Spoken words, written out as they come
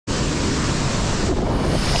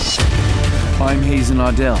I'm Hazen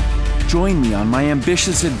Audell. Join me on my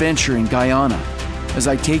ambitious adventure in Guyana as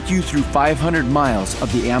I take you through 500 miles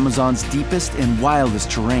of the Amazon's deepest and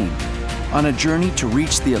wildest terrain on a journey to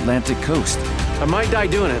reach the Atlantic coast. I might die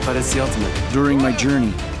doing it, but it's the ultimate. During my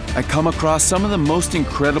journey, I come across some of the most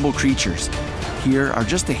incredible creatures. Here are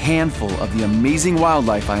just a handful of the amazing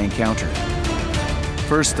wildlife I encountered.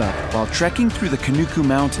 First up, while trekking through the Kanuku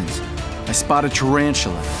Mountains, I spot a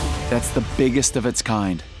tarantula that's the biggest of its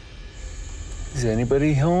kind. Is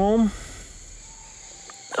anybody home?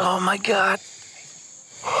 Oh my God.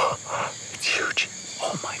 It's huge.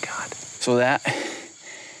 Oh my God. So that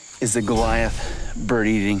is the Goliath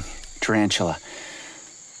bird-eating tarantula.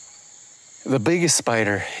 The biggest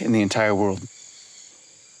spider in the entire world.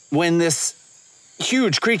 When this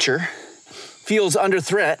huge creature feels under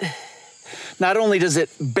threat, not only does it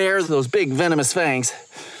bear those big venomous fangs,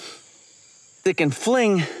 it can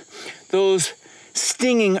fling those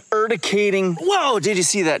stinging, urticating, whoa, did you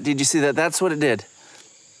see that? Did you see that? That's what it did.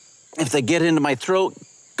 If they get into my throat,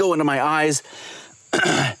 go into my eyes,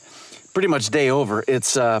 pretty much day over.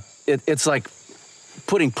 It's like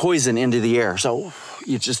putting poison into the air. So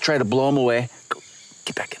you just try to blow them away. Go,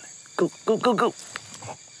 get back in there. Go, go, go, go.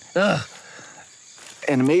 Ugh.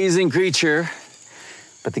 An amazing creature,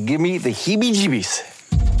 but they give me the heebie-jeebies.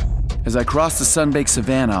 As I cross the sun-baked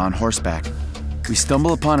savanna on horseback, we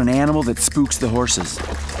stumble upon an animal that spooks the horses.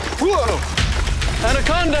 Whoa!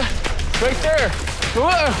 Anaconda! Right there!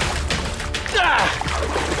 Whoa! Ah!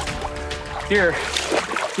 Here,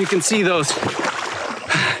 you can see those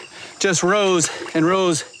just rows and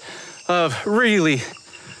rows of really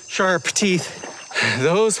sharp teeth.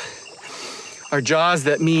 Those are jaws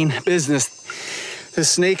that mean business. The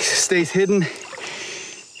snake stays hidden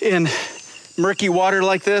in murky water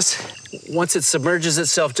like this. Once it submerges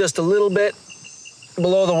itself just a little bit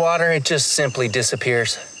below the water, it just simply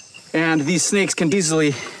disappears. And these snakes can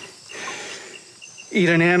easily eat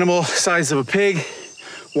an animal the size of a pig,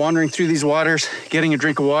 wandering through these waters, getting a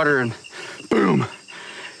drink of water, and boom.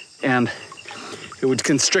 And it would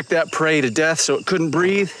constrict that prey to death so it couldn't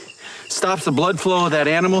breathe, stops the blood flow of that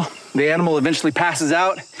animal. The animal eventually passes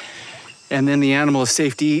out, and then the animal is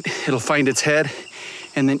safe to eat. It'll find its head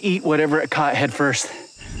and then eat whatever it caught head first.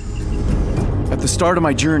 At the start of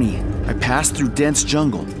my journey, I pass through dense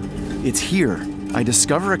jungle. It's here I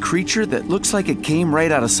discover a creature that looks like it came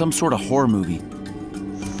right out of some sort of horror movie.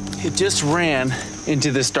 It just ran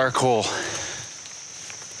into this dark hole.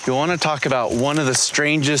 You want to talk about one of the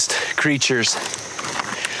strangest creatures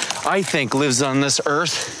I think lives on this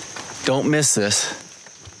earth? Don't miss this.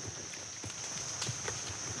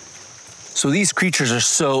 So these creatures are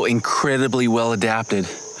so incredibly well adapted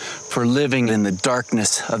for living in the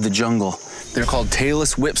darkness of the jungle. They're called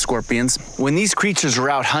tailless whip scorpions. When these creatures are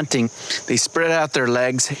out hunting, they spread out their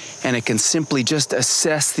legs and it can simply just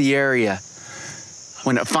assess the area.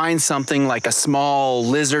 When it finds something like a small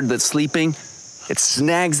lizard that's sleeping, it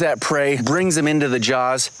snags that prey, brings them into the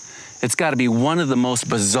jaws. It's got to be one of the most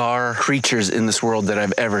bizarre creatures in this world that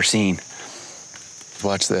I've ever seen.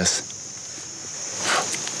 Watch this.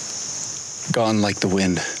 Gone like the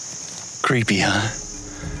wind. Creepy, huh?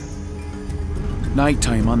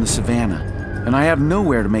 Nighttime on the savannah, and I have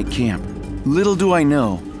nowhere to make camp. Little do I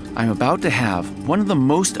know, I'm about to have one of the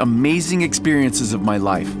most amazing experiences of my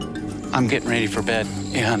life. I'm getting ready for bed,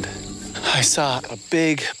 and I saw a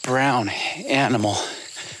big brown animal.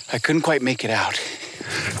 I couldn't quite make it out.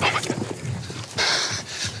 Oh my God.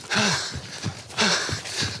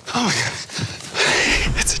 Oh my God.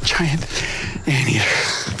 It's a giant anteater.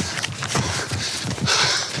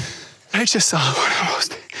 I just saw one of the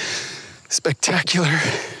most spectacular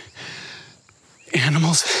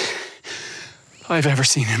animals I've ever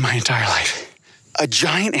seen in my entire life. A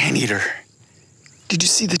giant anteater. Did you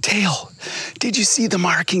see the tail? Did you see the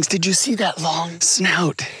markings? Did you see that long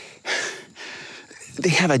snout? They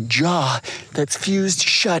have a jaw that's fused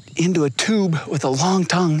shut into a tube with a long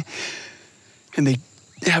tongue. And they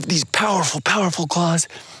have these powerful, powerful claws,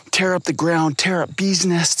 tear up the ground, tear up bees'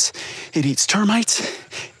 nests. It eats termites,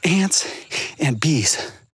 ants, and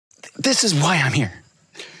bees. This is why I'm here.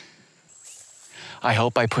 I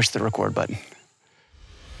hope I pushed the record button.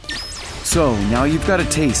 So now you've got a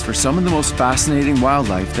taste for some of the most fascinating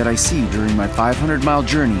wildlife that I see during my 500-mile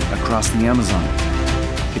journey across the Amazon.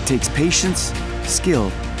 It takes patience,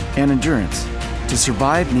 skill, and endurance to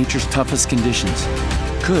survive nature's toughest conditions.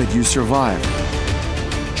 Could you survive?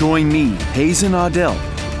 Join me, Hazen Audell,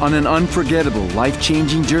 on an unforgettable,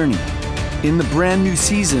 life-changing journey in the brand new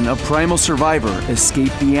season of Primal Survivor: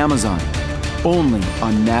 Escape the Amazon, only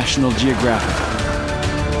on National Geographic.